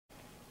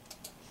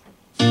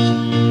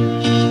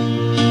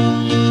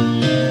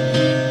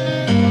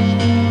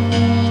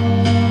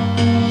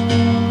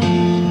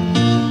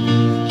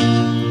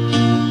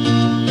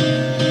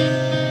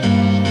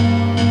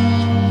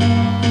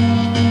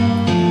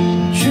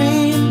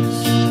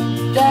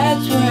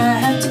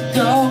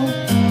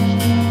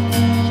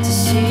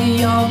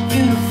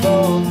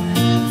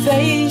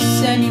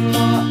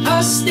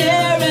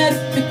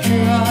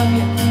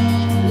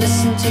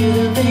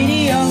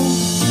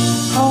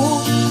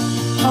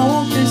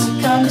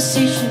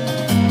conversation.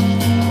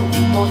 We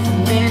both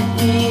admit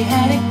we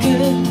had it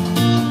good,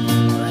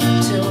 but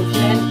until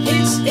then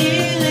it's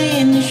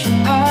alienation.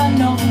 I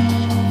know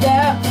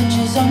that much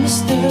is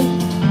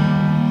understood,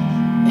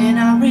 and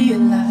I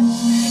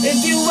realize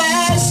if you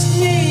ask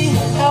me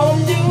how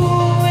I'm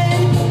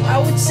doing, I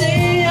would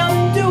say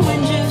I'm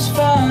doing just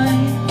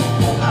fine.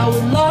 I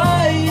would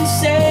lie and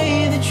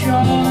say that you're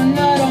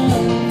not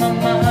on my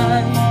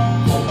mind,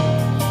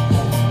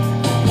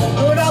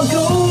 but I'll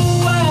go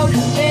out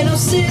and I'll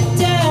sit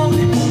down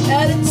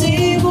at a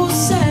table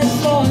set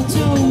for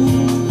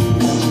two,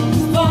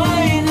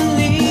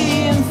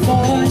 finally I'm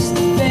forced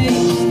to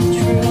face the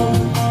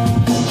truth.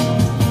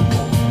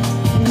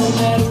 No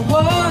matter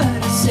what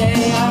I say,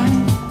 I'm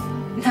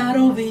not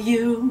over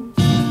you,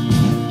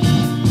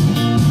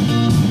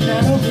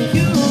 not over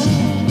you.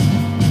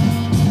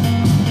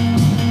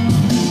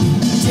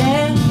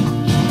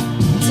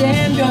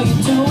 Damn, girl, you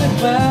do it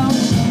well.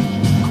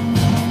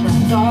 And I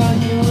thought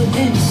you were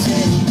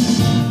innocent.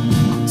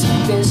 Took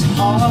this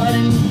heart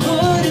and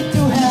put it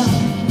through hell.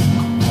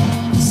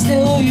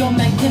 Still, you're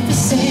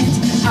magnificent.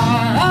 I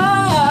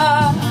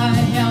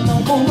am a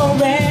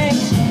boomerang.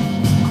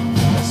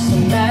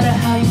 Doesn't matter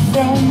how you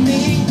throw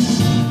me,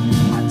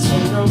 I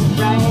turn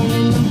around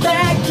and I'm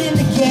back in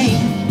the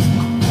game,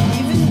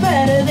 even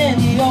better than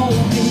the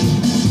old me.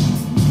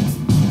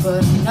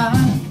 But I'm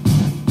not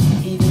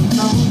even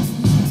close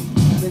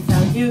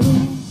without you.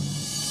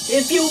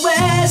 If you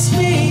ask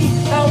me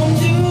how I'm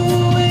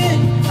doing,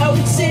 I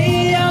would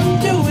say I'm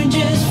doing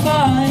just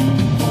fine.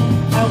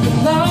 I would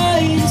lie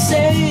and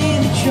say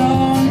that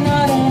you're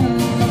not on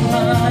my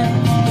mind,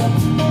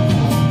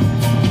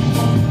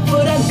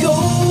 but I go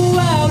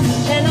out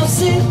and I'll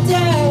sit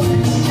down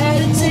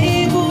at a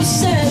table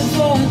set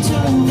for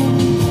two.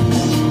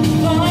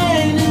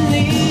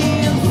 Finally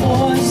I'm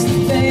forced to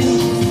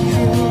face the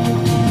truth.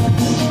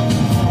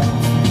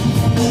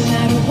 No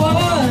matter what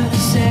I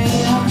say,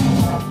 I'm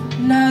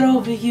not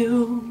over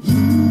you.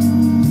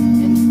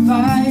 And if I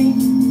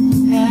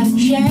had a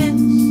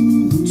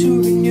chance to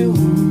renew,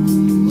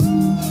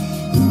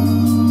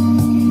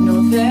 you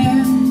know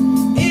there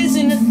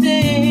isn't a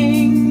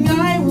thing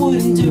I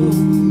wouldn't do.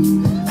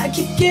 I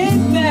could get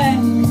back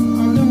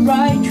on the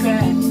right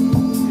track,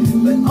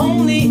 but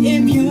only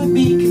if you'd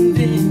be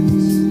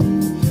convinced.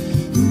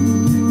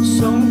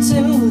 So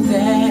until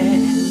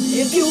then,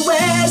 if you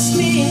ask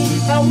me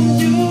how I'm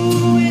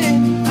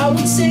doing, I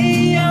would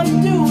say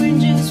I'm doing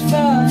just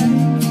fine.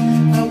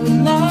 I would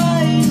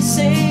lie and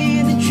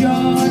say that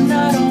you're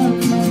not on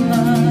my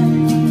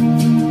mind,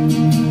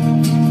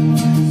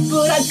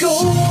 but I go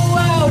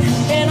out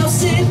and I'll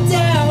sit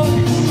down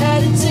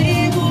at a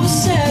table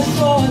set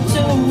for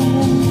two.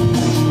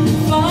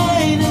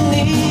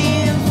 Finally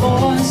I'm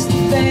forced to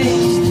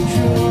face the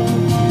truth.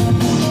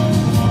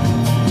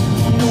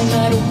 No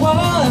matter what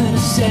I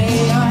say,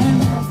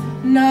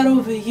 I'm not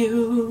over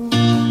you.